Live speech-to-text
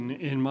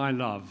remain in my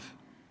love.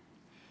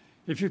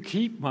 If you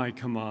keep my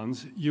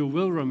commands, you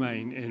will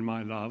remain in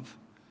my love,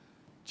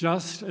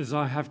 just as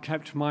I have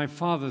kept my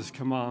Father's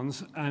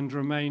commands and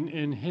remain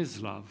in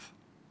his love.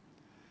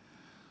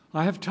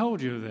 I have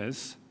told you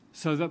this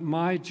so that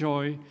my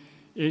joy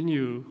in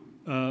you,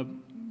 that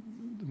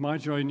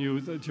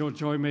your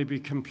joy may be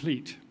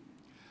complete.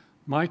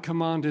 My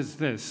command is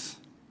this: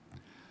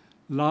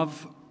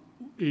 love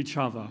each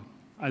other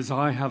as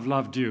I have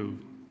loved you.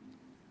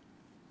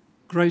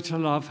 Greater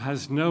love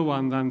has no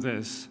one than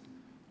this,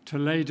 to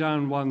lay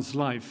down one's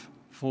life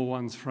for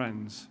one's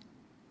friends.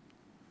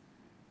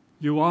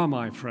 You are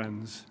my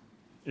friends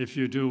if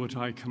you do what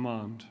I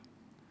command.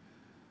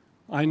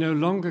 I no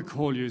longer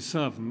call you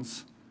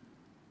servants,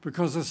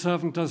 because a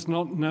servant does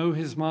not know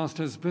his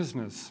master's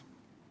business.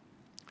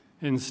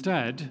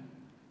 Instead,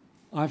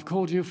 I've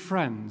called you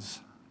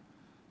friends,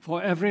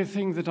 for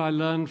everything that I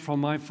learned from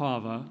my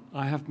Father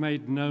I have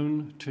made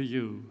known to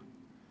you.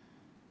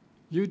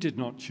 You did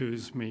not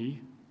choose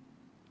me,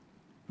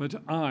 but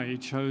I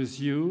chose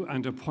you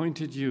and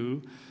appointed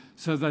you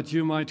so that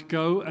you might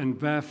go and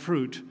bear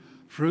fruit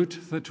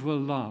that will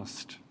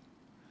last,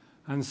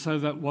 and so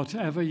that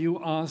whatever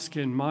you ask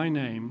in my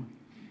name,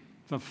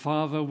 the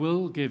Father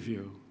will give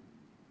you.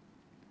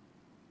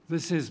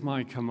 This is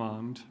my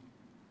command: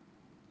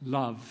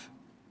 love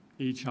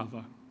each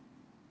other.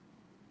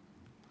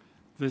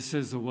 This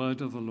is the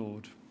word of the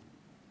Lord.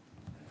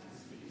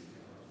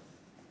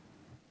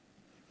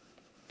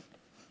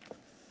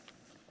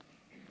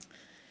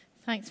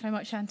 Thanks very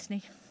much,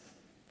 Anthony.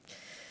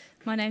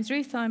 My name's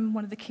Ruth. I'm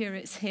one of the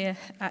curates here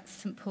at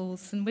St.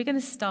 Paul's, and we're going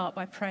to start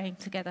by praying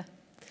together.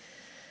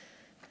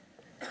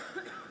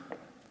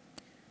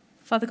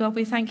 Father God,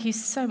 we thank you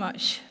so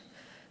much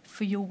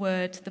for your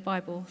word, the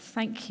Bible.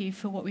 Thank you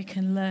for what we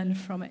can learn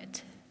from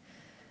it.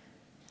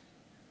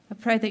 I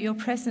pray that your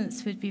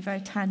presence would be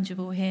very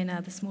tangible here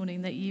now this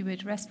morning, that you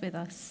would rest with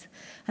us,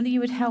 and that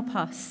you would help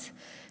us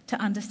to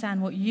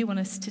understand what you want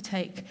us to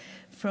take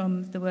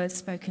from the words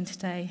spoken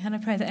today. And I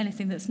pray that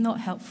anything that's not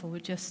helpful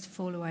would just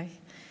fall away.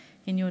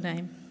 In your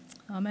name,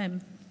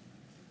 amen.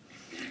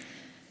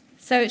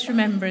 So it's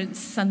Remembrance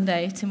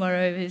Sunday.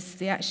 Tomorrow is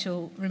the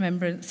actual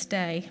Remembrance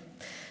Day.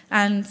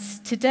 And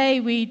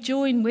today we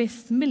join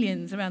with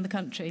millions around the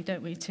country,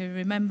 don't we, to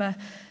remember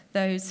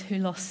those who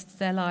lost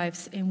their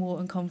lives in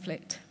war and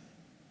conflict.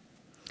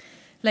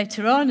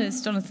 Later on,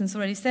 as Jonathan's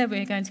already said,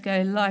 we're going to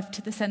go live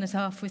to the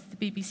Cenotaph with the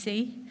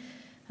BBC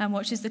and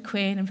watch as the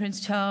Queen and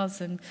Prince Charles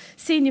and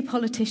senior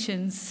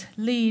politicians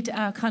lead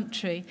our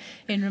country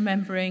in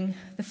remembering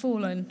the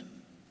fallen.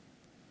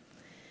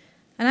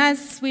 And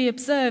as we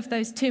observe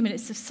those 2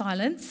 minutes of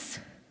silence,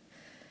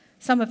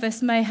 some of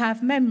us may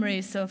have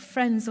memories of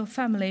friends or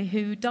family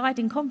who died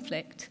in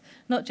conflict,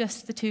 not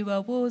just the 2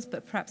 world wars,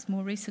 but perhaps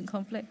more recent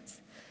conflicts.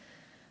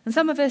 And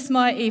some of us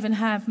might even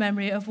have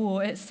memory of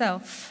war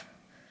itself,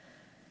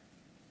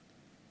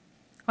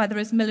 either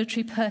as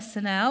military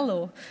personnel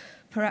or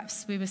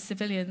perhaps we were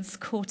civilians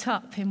caught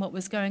up in what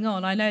was going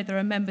on. I know there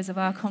are members of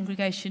our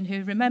congregation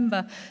who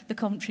remember the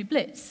Coventry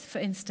Blitz, for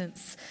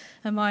instance,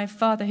 and my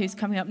father, who's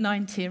coming up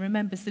 90,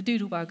 remembers the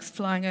doodlebugs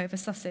flying over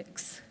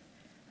Sussex.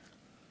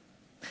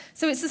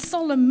 So it's a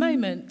solemn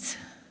moment,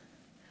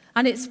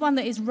 and it's one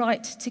that is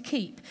right to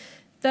keep.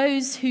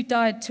 Those who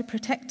died to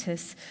protect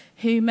us,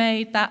 who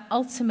made that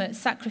ultimate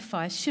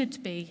sacrifice,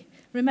 should be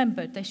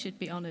remembered. They should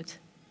be honoured.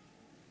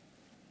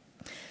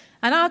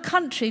 And our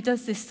country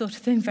does this sort of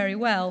thing very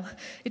well.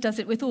 It does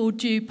it with all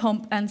due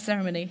pomp and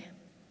ceremony.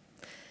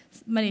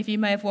 Many of you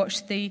may have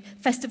watched the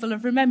Festival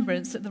of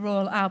Remembrance at the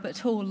Royal Albert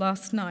Hall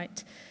last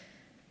night.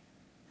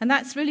 And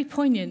that's really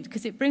poignant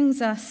because it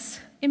brings us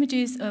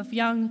images of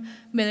young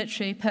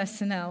military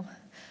personnel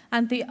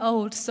and the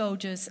old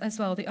soldiers as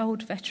well, the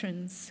old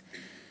veterans.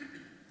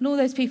 And all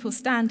those people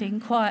standing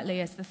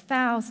quietly as the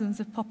thousands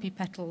of poppy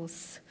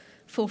petals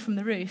fall from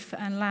the roof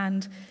and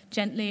land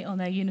gently on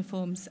their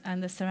uniforms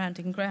and the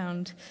surrounding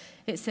ground.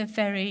 It's a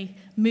very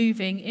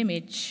moving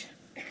image.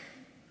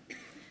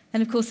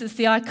 And of course, it's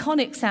the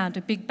iconic sound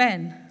of Big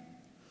Ben,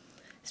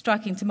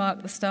 striking to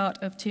mark the start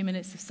of 2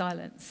 minutes of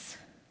silence.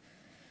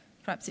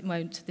 Perhaps it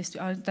won't this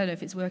year. I don't know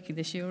if it's working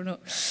this year or not.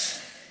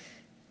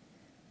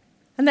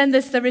 And then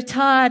there's the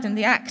retired and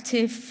the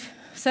active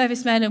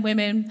servicemen and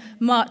women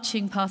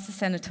marching past the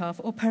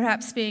cenotaph, or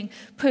perhaps being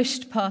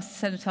pushed past the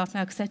cenotaph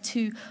now because they're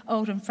too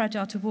old and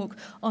fragile to walk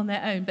on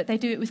their own, but they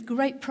do it with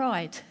great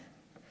pride.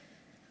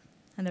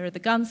 And there are the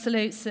gun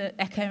salutes that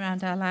echo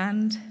around our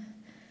land.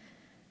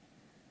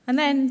 And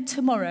then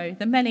tomorrow,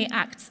 the many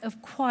acts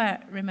of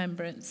quiet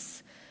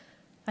remembrance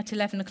at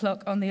 11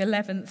 o'clock on the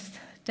 11th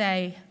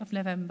day of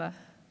November,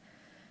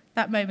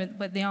 that moment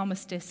when the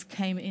armistice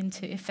came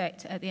into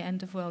effect at the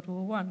end of World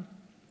War I.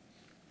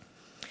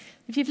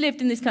 If you've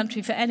lived in this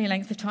country for any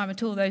length of time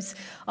at all, those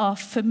are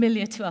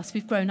familiar to us.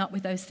 We've grown up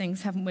with those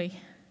things, haven't we?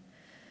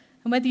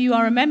 And whether you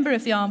are a member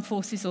of the armed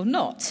forces or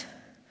not,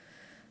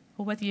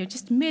 or whether you're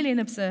just merely an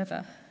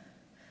observer,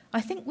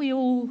 I think we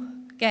all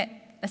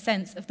get a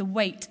sense of the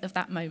weight of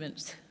that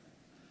moment.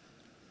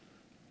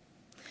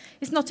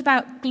 It's not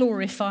about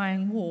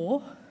glorifying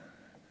war,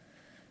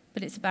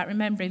 but it's about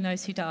remembering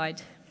those who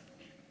died.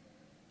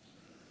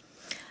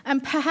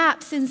 And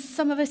perhaps in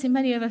some of us, in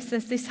many of us,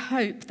 there's this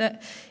hope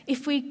that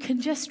if we can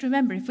just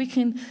remember, if we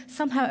can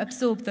somehow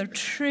absorb the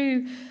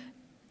true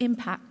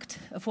impact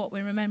of what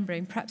we're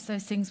remembering, perhaps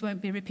those things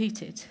won't be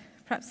repeated.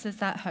 Perhaps there's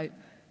that hope.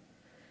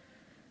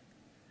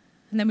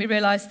 And then we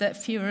realise that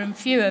fewer and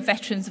fewer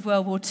veterans of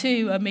World War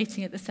II are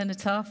meeting at the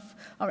cenotaph,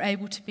 are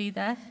able to be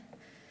there.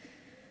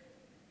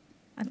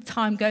 And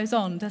time goes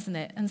on, doesn't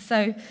it? And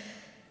so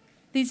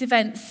these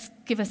events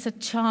give us a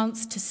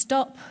chance to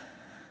stop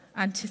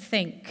and to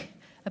think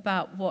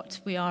about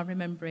what we are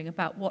remembering,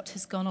 about what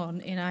has gone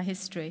on in our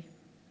history.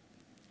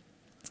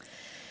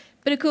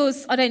 But of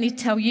course, I don't need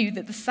to tell you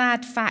that the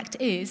sad fact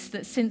is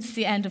that since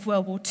the end of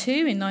World War II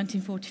in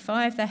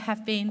 1945, there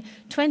have been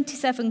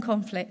 27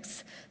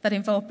 conflicts that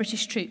involve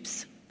British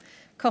troops,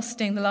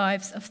 costing the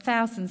lives of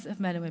thousands of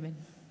men and women.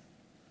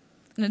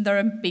 And there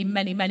have been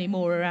many, many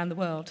more around the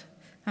world,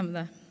 haven't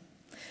there?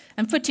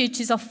 And footage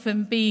is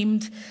often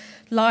beamed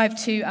live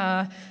to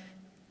our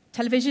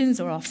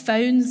televisions or our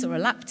phones or our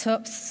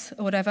laptops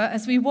or whatever,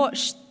 as we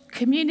watch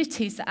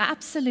communities that are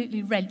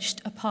absolutely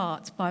wrenched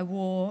apart by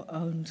war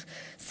and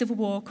civil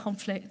war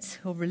conflict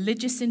or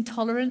religious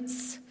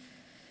intolerance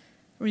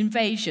or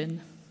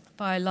invasion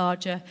by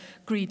larger,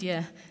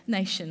 greedier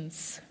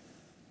nations.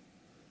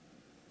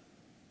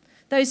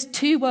 Those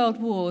 2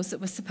 world wars that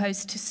were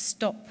supposed to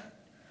stop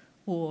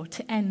war,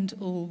 to end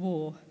all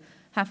war,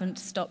 haven't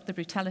stopped the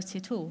brutality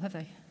at all, have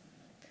they?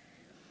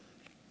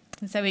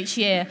 And so each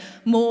year,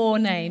 more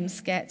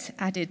names get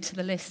added to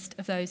the list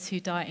of those who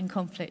die in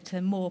conflict,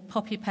 and more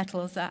poppy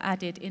petals are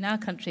added in our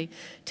country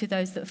to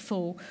those that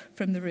fall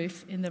from the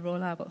roof in the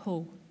Royal Albert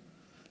Hall.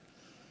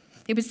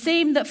 It would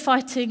seem that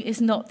fighting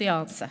is not the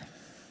answer.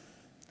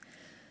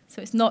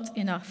 So it's not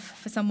enough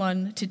for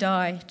someone to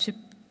die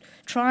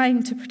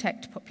trying to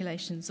protect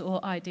populations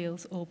or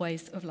ideals or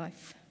ways of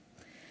life.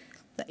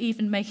 That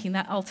even making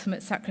that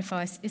ultimate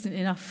sacrifice isn't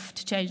enough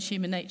to change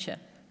human nature,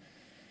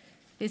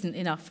 isn't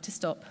enough to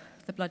stop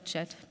the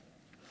bloodshed.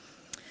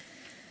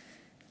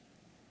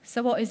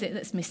 So what is it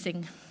that's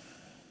missing?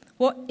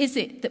 What is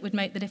it that would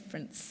make the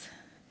difference?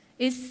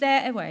 Is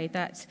there a way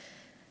that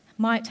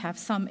might have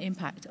some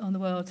impact on the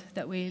world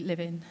that we live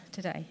in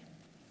today?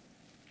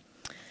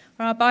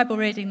 Our Bible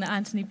reading that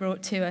Anthony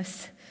brought to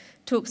us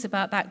talks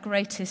about that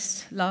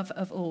greatest love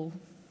of all,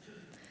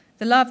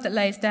 the love that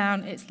lays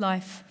down its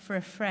life for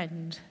a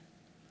friend.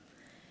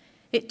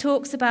 It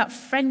talks about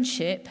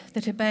friendship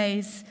that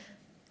obeys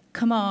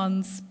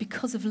commands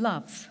because of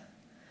love,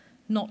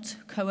 not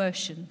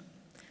coercion.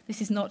 This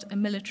is not a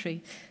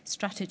military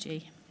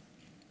strategy.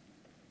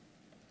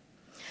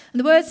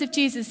 And the words of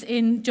Jesus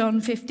in John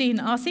 15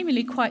 are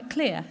seemingly quite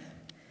clear.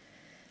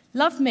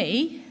 Love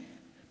me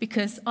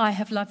because I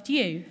have loved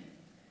you.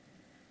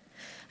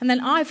 And then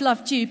I've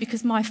loved you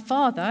because my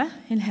Father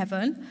in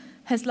heaven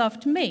has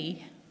loved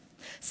me.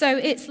 So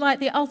it's like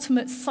the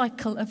ultimate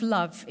cycle of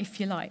love, if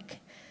you like.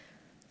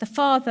 The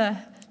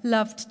Father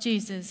loved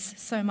Jesus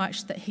so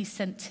much that he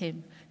sent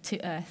him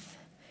to earth.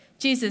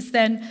 Jesus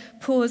then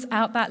pours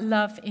out that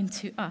love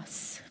into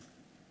us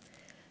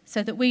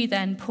so that we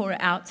then pour it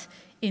out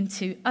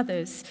into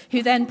others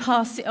who then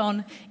pass it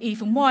on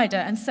even wider,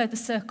 and so the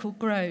circle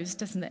grows,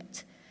 doesn't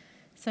it?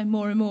 So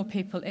more and more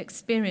people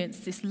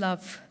experience this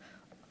love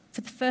for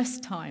the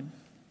first time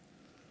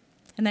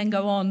and then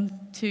go on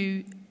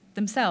to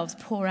themselves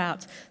pour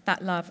out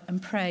that love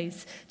and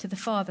praise to the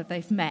Father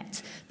they've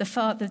met, the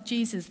Father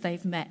Jesus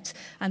they've met,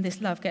 and this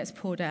love gets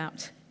poured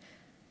out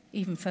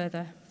even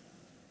further.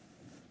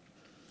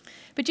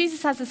 But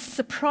Jesus has a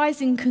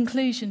surprising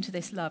conclusion to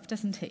this love,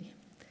 doesn't he?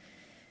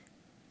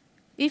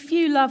 If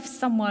you love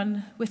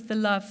someone with the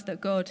love that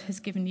God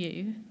has given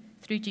you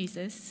through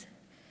Jesus,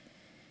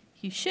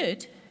 you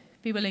should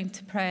be willing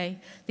to pay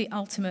the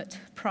ultimate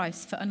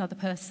price for another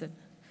person.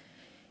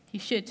 You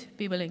should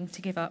be willing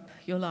to give up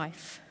your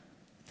life.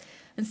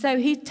 And so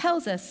he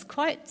tells us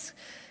quite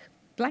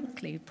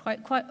blankly,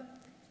 quite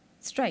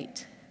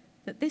straight,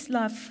 that this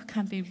love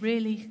can be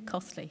really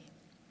costly.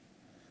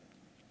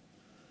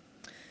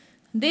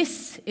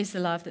 This is the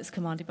love that's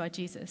commanded by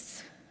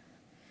Jesus.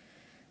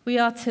 We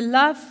are to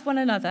love one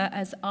another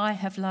as I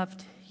have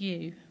loved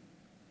you.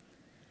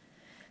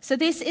 So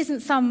this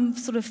isn't some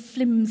sort of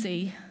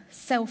flimsy,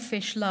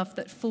 selfish love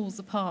that falls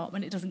apart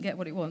when it doesn't get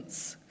what it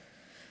wants.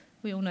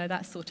 We all know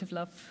that sort of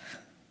love.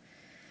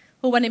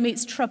 Or when it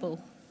meets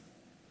trouble.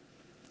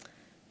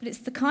 But it's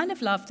the kind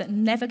of love that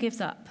never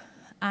gives up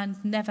and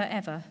never,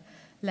 ever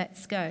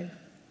lets go.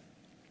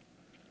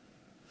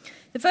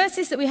 The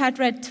verses that we had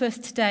read to us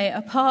today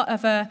are part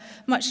of a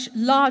much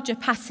larger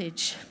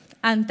passage,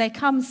 and they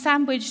come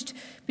sandwiched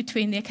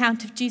between the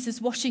account of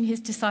Jesus washing his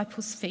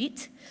disciples'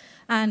 feet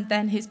and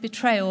then his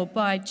betrayal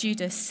by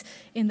Judas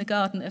in the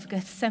Garden of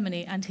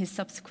Gethsemane and his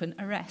subsequent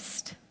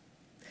arrest.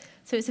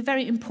 So it's a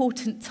very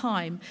important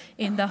time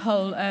in the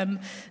whole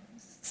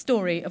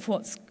story of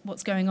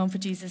what's going on for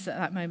Jesus at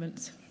that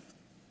moment.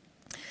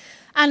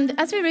 And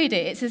as we read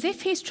it, it's as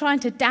if he's trying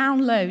to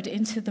download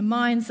into the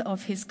minds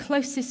of his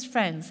closest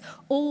friends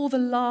all the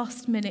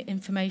last-minute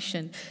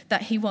information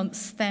that he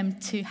wants them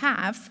to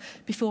have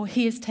before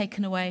he is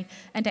taken away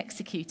and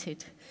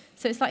executed.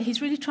 So it's like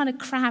he's really trying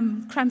to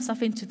cram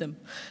stuff into them.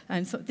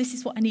 And so this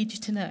is what I need you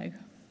to know.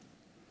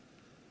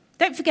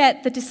 Don't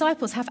forget, the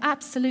disciples have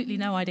absolutely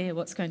no idea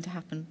what's going to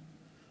happen.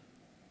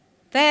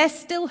 They're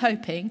still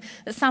hoping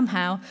that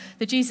somehow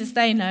the Jesus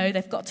they know,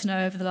 they've got to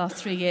know over the last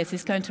 3 years,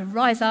 is going to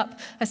rise up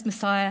as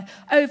Messiah,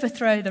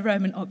 overthrow the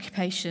Roman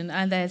occupation,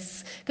 and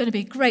there's going to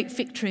be great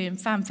victory and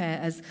fanfare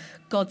as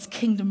God's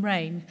kingdom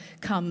reign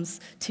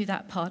comes to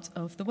that part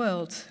of the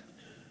world.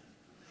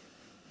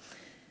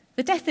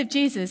 The death of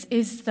Jesus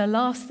is the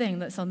last thing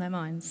that's on their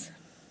minds.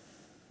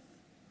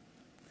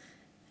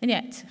 And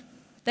yet,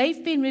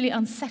 they've been really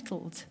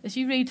unsettled. As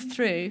you read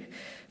through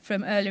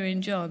from earlier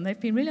in John, they've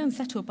been really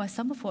unsettled by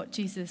some of what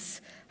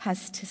Jesus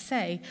has to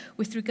say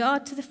with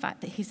regard to the fact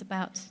that he's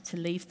about to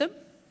leave them.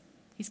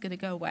 He's going to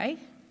go away.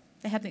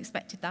 They hadn't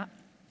expected that.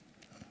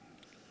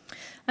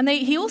 And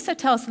he also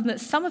tells them that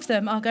some of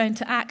them are going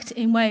to act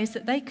in ways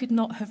that they could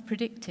not have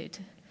predicted.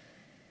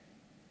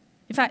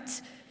 In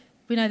fact,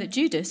 we know that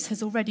Judas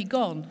has already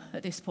gone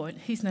at this point.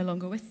 He's no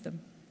longer with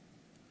them.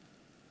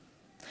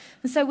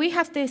 And so we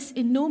have this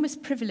enormous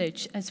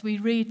privilege as we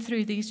read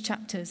through these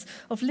chapters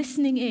of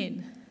listening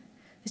in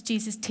as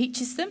Jesus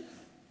teaches them,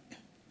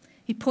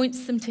 he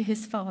points them to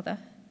his Father,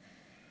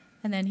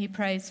 and then he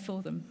prays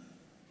for them.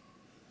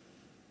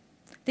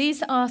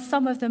 These are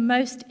some of the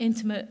most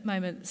intimate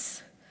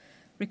moments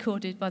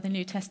recorded by the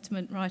New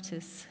Testament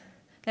writers.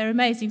 They're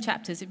amazing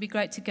chapters. It'd be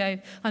great to go.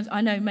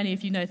 I know many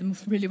of you know them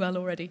really well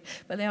already,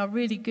 but they are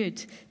really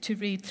good to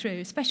read through,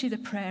 especially the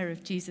prayer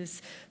of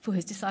Jesus for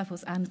his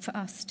disciples and for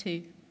us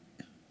too.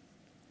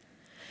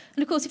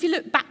 And of course, if you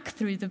look back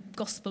through the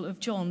Gospel of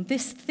John,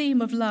 this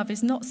theme of love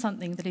is not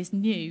something that is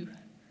new.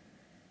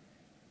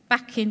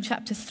 Back in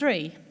chapter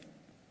 3,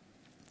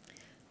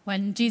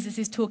 when Jesus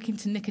is talking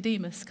to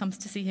Nicodemus, comes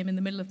to see him in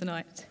the middle of the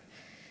night,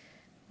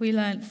 we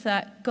learnt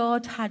that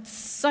God had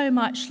so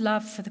much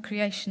love for the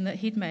creation that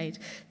he'd made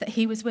that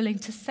he was willing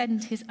to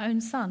send his own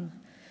son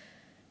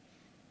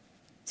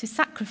to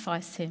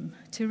sacrifice him,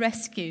 to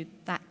rescue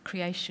that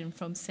creation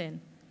from sin.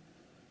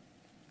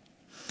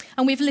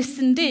 And we've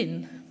listened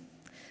in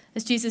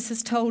as Jesus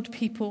has told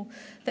people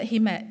that he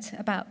met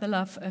about the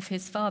love of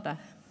his Father.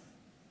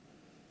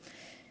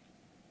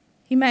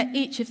 He met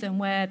each of them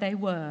where they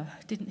were,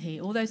 didn't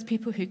he? All those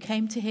people who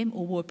came to him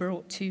or were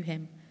brought to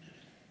him.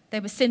 They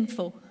were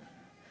sinful.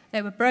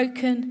 They were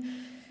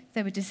broken.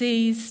 They were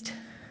diseased.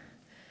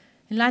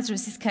 In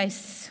Lazarus'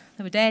 case,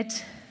 they were dead.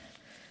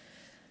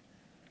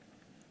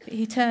 But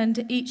he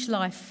turned each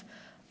life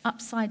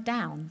upside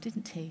down,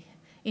 didn't he?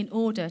 In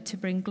order to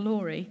bring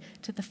glory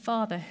to the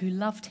Father who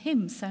loved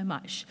him so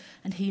much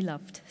and he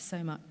loved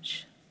so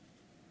much.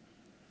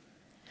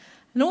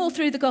 And all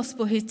through the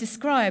gospel he's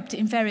described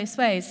in various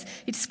ways.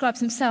 He describes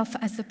himself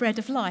as the bread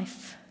of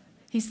life.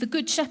 He's the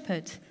good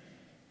shepherd.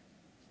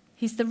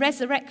 He's the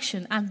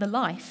resurrection and the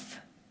life.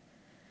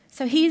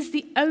 So he is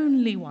the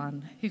only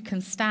one who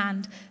can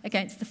stand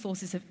against the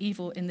forces of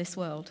evil in this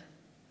world.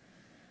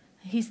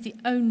 He's the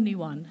only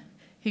one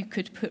who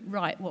could put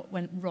right what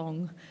went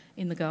wrong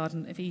in the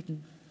Garden of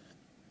Eden.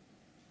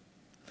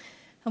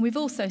 And we've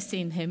also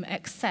seen him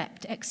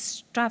accept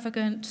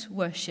extravagant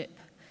worship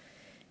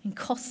in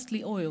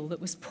costly oil that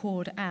was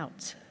poured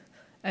out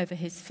over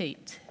his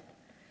feet.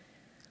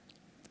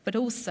 But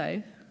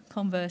also,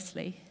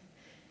 conversely,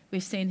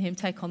 we've seen him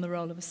take on the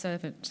role of a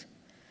servant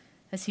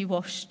as he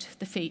washed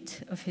the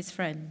feet of his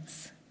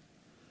friends.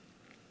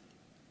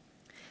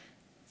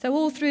 So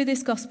all through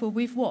this gospel,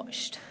 we've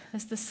watched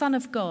as the Son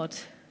of God,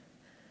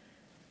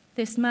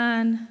 this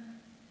man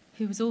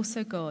who was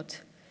also God,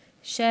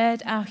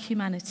 shared our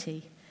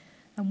humanity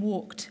and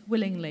walked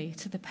willingly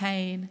to the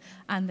pain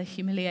and the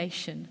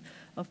humiliation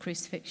of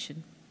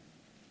crucifixion.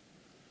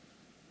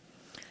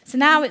 So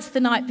now it's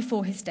the night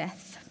before his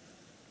death,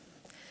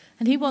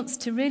 and he wants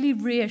to really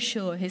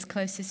reassure his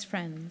closest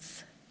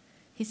friends,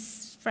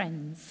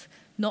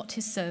 not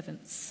his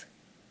servants.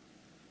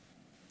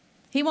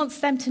 He wants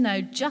them to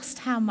know just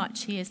how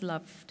much he is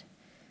loved.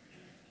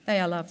 They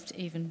are loved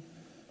even.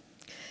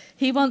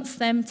 He wants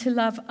them to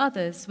love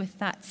others with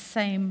that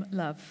same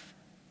love.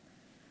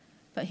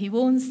 But he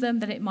warns them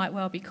that it might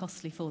well be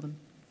costly for them.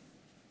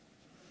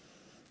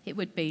 It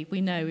would be. We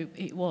know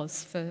it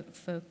was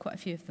for quite a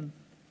few of them.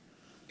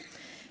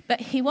 But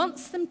he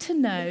wants them to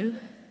know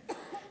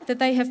that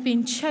they have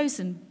been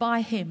chosen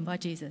by him, by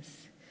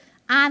Jesus,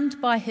 and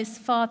by his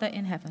Father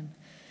in heaven,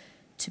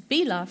 to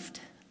be loved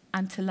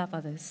and to love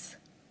others.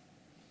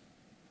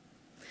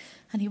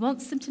 And he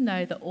wants them to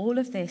know that all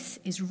of this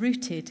is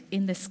rooted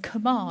in this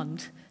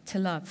command to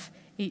love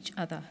each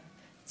other.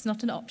 It's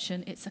not an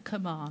option, it's a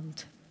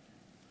command.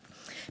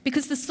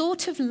 Because the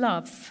sort of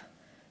love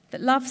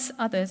that loves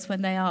others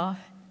when they are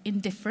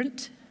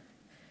indifferent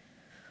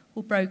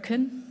or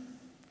broken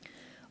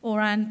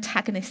or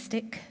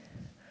antagonistic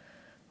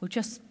or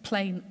just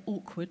plain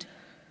awkward,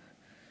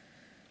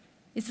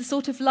 is the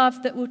sort of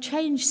love that will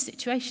change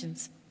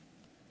situations.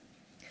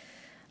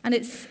 And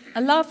it's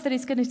a love that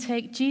is going to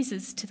take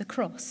Jesus to the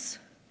cross,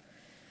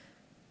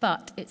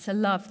 but it's a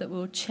love that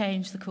will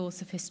change the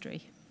course of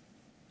history.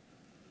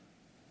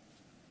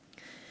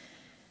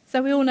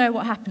 So we all know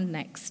what happened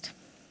next.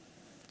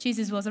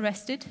 Jesus was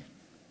arrested,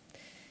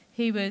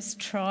 he was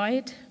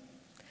tried,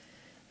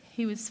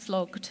 he was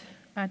flogged,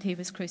 and he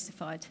was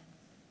crucified.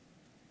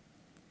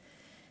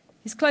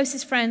 His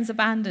closest friends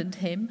abandoned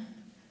him,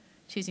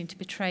 choosing to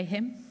betray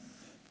him,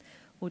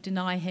 or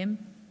deny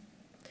him,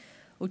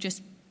 or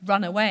just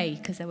run away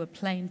because they were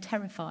plain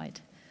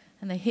terrified,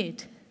 and they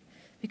hid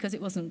because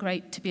it wasn't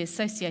great to be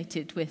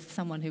associated with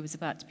someone who was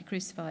about to be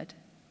crucified.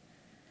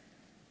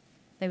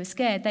 They were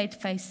scared they'd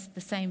face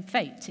the same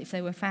fate if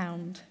they were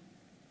found.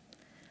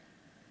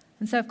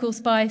 And so, of course,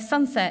 by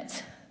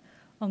sunset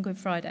on Good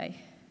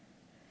Friday,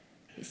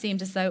 it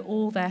seemed as though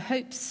all their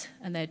hopes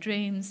and their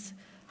dreams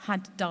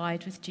had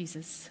died with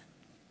Jesus.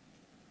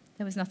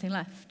 There was nothing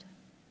left.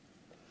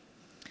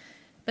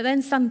 But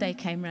then Sunday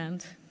came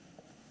round.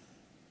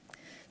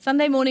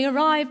 Sunday morning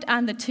arrived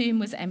and the tomb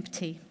was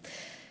empty.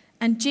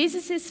 And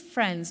Jesus'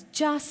 friends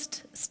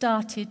just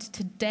started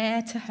to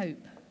dare to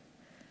hope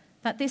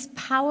that this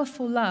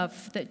powerful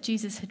love that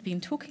Jesus had been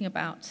talking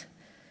about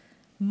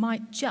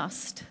might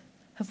just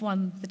have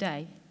won the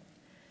day.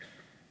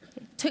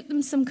 It took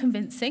them some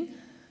convincing.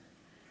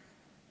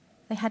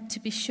 They had to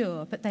be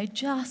sure, but they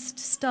just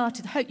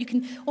started. Hope, you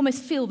can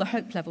almost feel the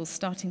hope levels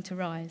starting to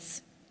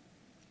rise.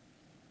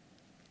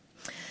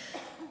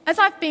 As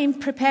I've been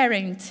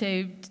preparing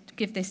to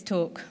give this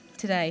talk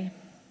today,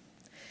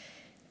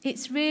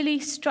 it's really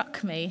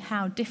struck me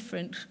how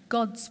different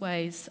God's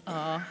ways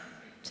are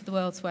to the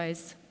world's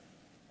ways.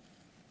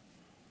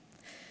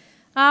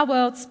 Our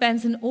world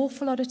spends an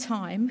awful lot of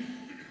time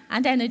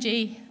and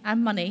energy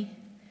and money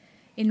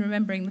in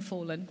remembering the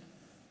fallen.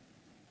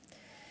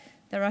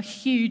 There are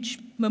huge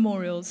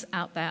memorials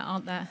out there,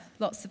 aren't there?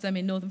 Lots of them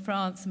in northern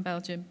France and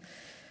Belgium.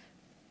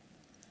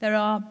 There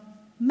are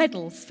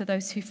medals for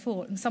those who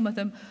fought, and some of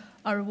them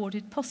are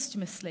awarded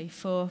posthumously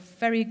for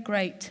very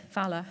great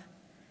valour.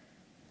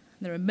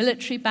 There are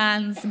military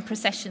bands and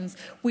processions.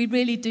 We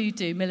really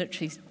do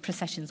military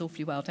processions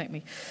awfully well, don't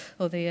we?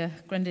 Or the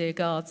Grenadier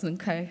Guards and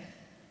co.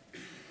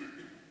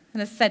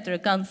 And as I said, there are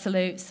gun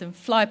salutes and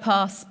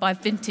fly-pasts by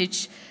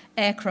vintage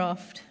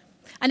aircraft.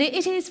 And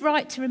it is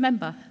right to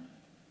remember.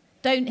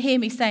 Don't hear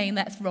me saying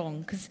that's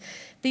wrong, because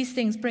these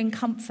things bring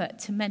comfort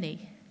to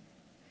many.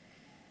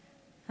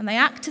 And they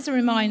act as a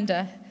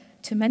reminder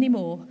to many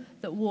more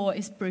that war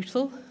is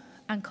brutal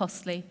and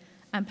costly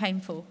and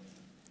painful.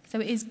 So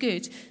it is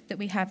good that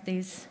we have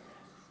these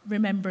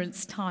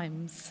remembrance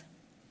times.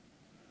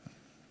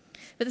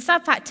 But the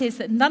sad fact is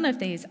that none of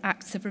these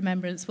acts of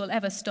remembrance will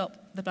ever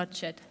stop the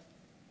bloodshed.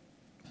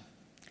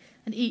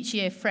 And each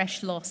year,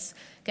 fresh loss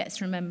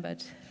gets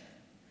remembered.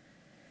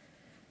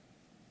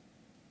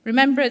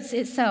 Remembrance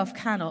itself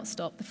cannot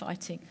stop the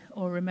fighting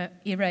or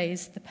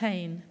erase the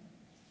pain.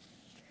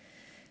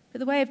 But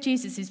the way of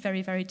Jesus is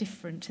very, very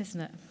different,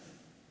 isn't it?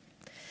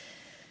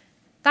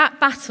 That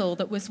battle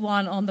that was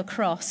won on the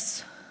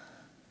cross,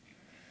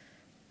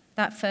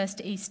 that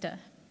first Easter,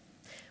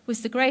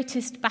 was the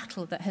greatest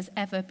battle that has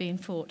ever been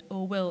fought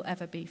or will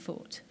ever be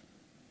fought.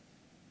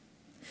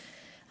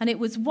 And it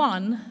was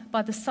won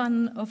by the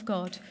Son of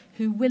God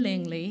who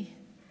willingly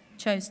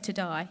chose to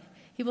die.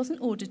 He wasn't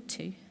ordered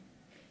to.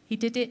 He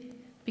did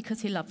it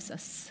because he loves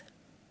us.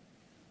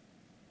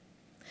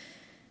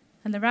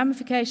 And the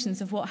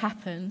ramifications of what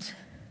happened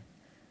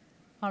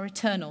are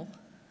eternal.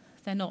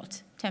 They're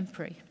not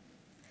temporary.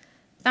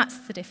 That's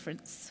the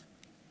difference.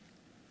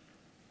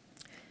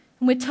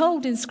 And we're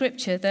told in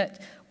Scripture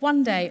that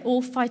one day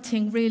all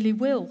fighting really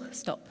will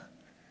stop.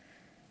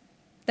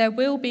 There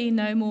will be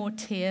no more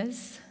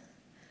tears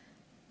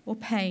or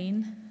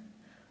pain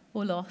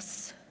or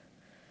loss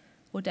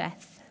or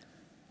death.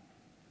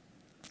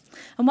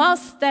 And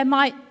whilst there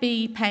might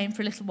be pain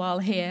for a little while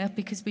here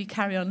because we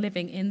carry on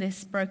living in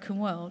this broken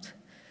world,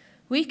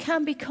 we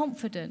can be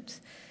confident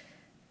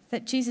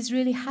that Jesus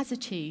really has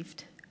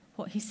achieved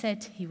what he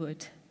said he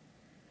would,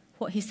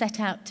 what he set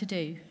out to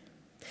do.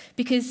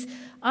 Because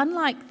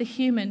unlike the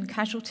human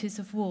casualties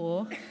of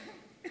war,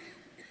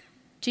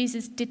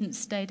 Jesus didn't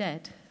stay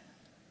dead.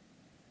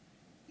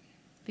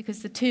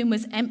 Because the tomb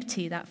was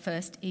empty that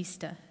first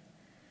Easter.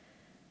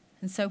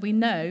 And so we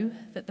know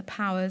that the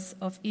powers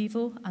of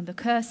evil and the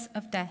curse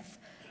of death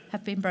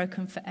have been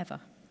broken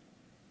forever.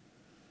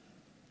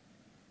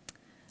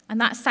 And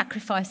that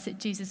sacrifice that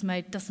Jesus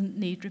made doesn't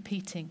need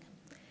repeating.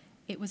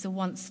 It was a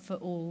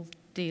once-for-all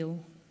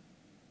deal.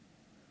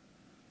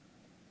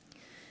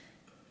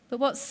 But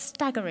what's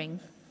staggering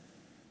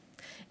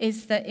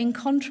is that in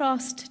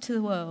contrast to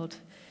the world,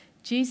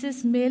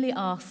 Jesus merely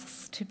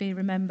asks to be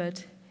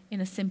remembered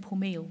in a simple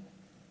meal.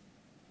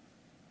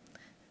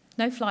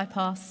 No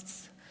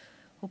fly-pasts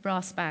or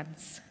brass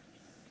bands,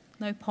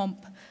 no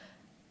pomp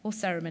or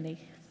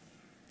ceremony,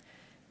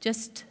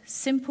 just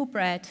simple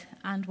bread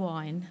and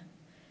wine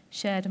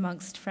shared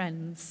amongst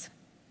friends.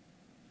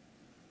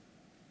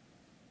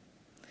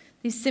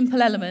 These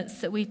simple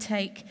elements that we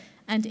take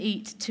and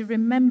eat to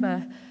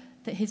remember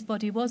that his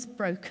body was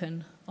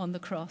broken on the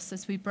cross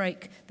as we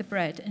break the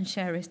bread and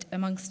share it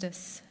amongst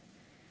us.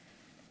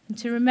 And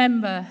to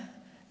remember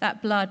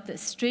that blood that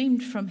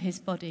streamed from his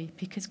body,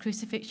 because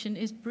crucifixion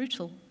is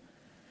brutal.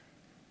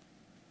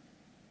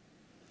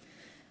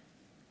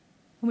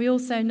 And we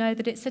also know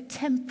that it's a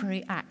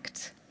temporary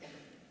act,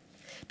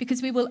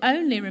 because we will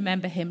only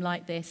remember him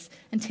like this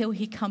until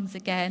he comes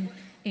again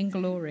in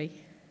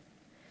glory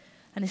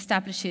and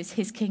establishes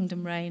his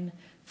kingdom reign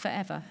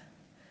forever.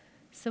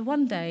 So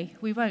one day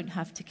we won't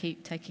have to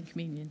keep taking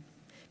communion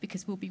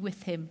because we'll be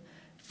with him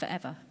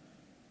forever.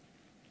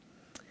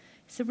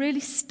 It's a really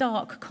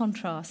stark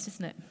contrast,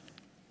 isn't it?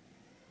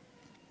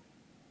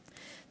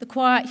 The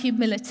quiet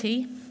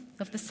humility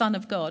of the Son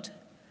of God,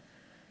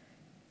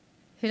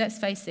 who, let's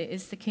face it,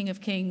 is the King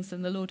of Kings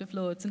and the Lord of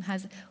Lords and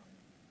has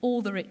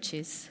all the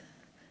riches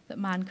that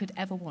man could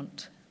ever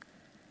want,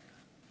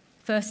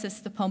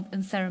 versus the pomp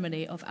and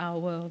ceremony of our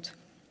world.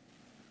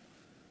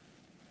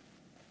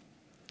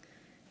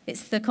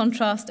 It's the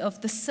contrast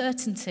of the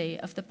certainty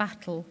of the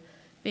battle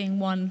being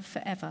won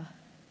forever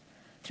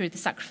through the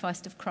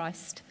sacrifice of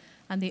Christ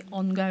and the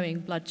ongoing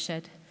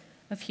bloodshed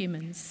of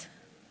humans.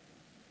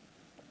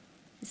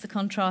 It's the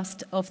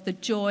contrast of the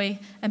joy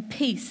and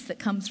peace that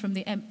comes from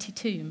the empty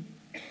tomb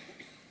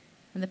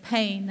and the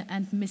pain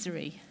and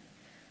misery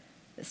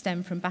that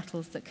stem from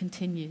battles that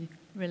continue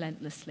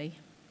relentlessly.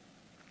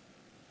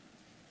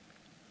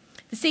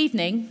 This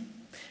evening,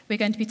 we're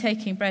going to be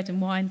taking bread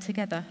and wine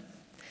together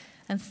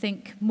and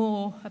think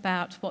more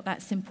about what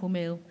that simple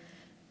meal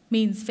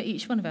means for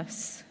each one of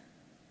us.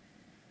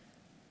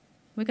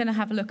 We're going to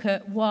have a look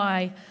at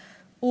why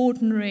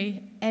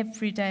ordinary,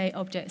 everyday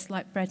objects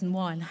like bread and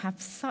wine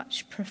have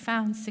such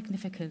profound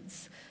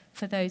significance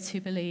for those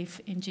who believe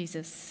in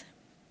Jesus.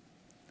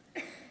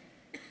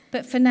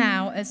 But for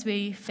now, as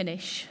we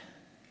finish,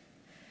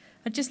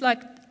 I'd just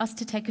like us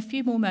to take a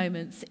few more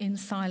moments in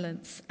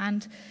silence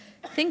and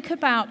think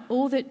about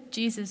all that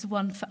Jesus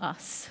won for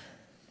us,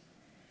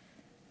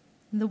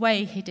 and the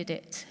way he did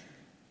it,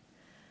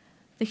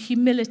 the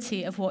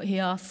humility of what he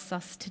asks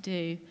us to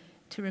do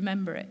to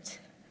remember it,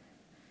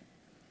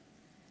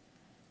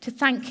 to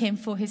thank him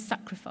for his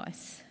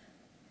sacrifice,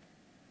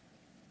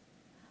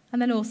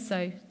 and then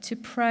also to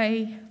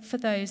pray for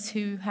those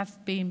who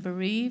have been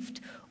bereaved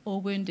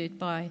or wounded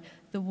by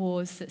the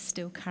wars that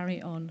still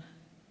carry on,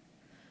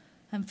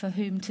 and for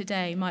whom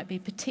today might be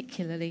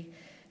particularly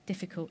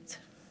difficult.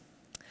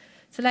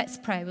 So let's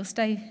pray. We'll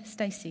stay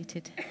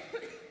seated.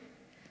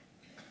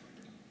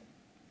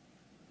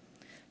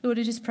 Lord,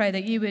 I just pray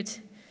that you would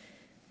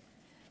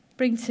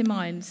bring to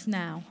mind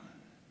now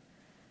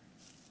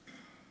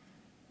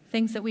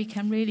things that we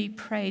can really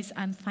praise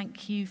and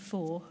thank you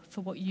for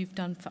what you've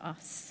done for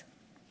us.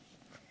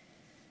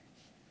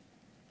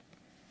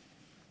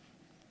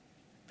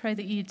 Pray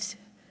that you'd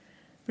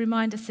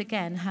remind us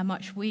again how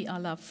much we are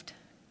loved,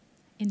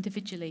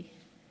 individually,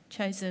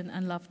 chosen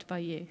and loved by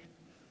you.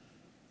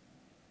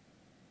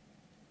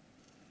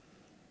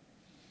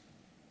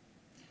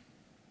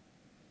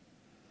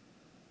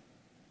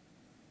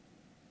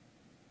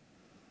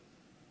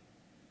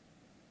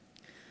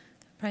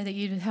 Pray that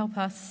you would help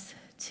us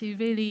to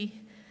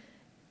really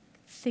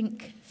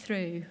think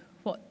through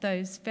what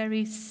those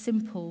very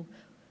simple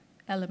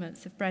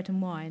elements of bread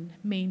and wine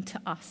mean to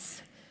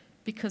us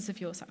because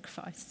of your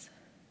sacrifice.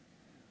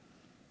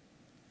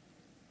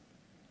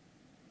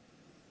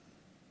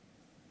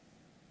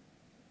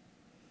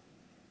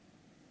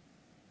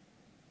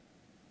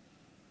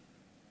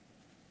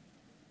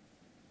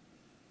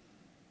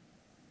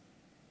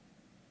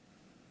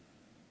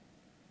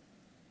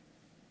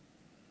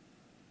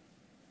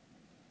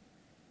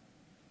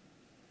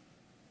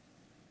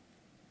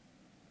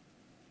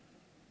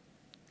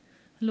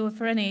 Lord,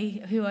 for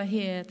any who are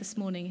here this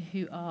morning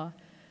who are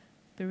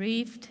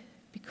bereaved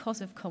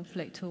because of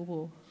conflict or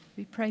war,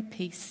 we pray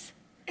peace.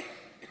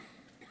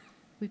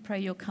 We pray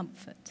your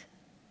comfort.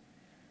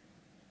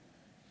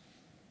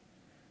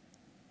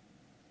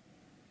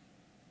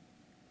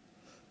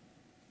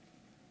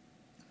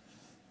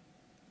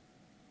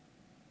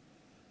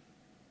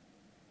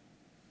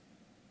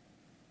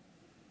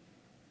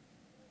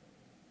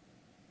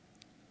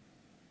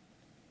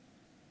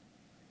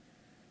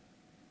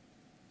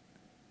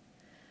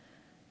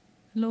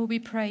 Lord, we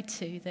pray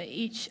too that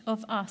each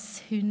of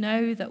us who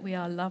know that we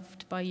are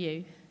loved by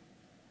you,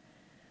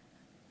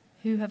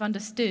 who have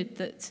understood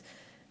that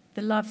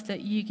the love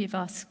that you give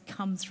us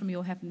comes from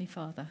your Heavenly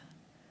Father,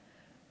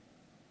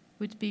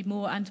 would be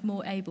more and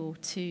more able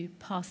to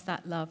pass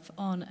that love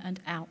on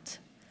and out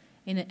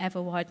in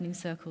ever-widening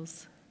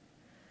circles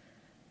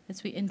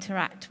as we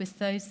interact with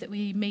those that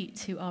we meet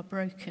who are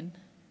broken,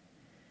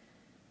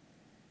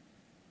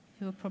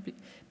 who are probably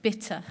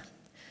bitter,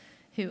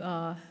 who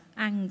are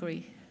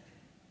angry,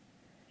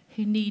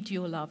 who need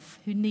your love,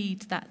 who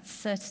need that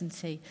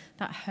certainty,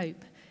 that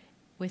hope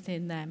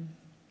within them.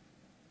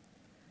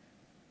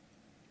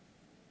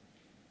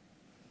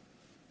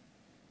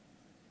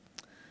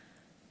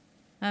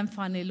 And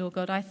finally, Lord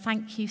God, I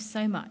thank you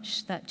so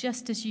much that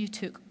just as you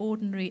took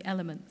ordinary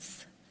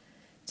elements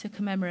to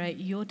commemorate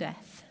your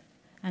death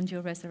and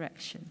your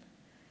resurrection,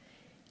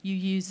 you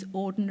use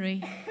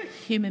ordinary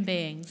human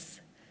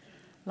beings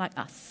like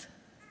us,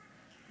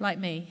 like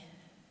me,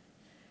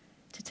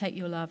 to take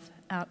your love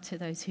out to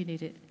those who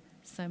need it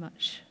so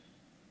much.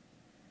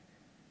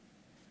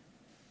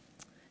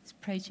 Let's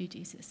praise you,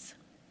 Jesus.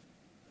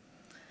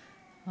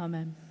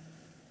 Amen.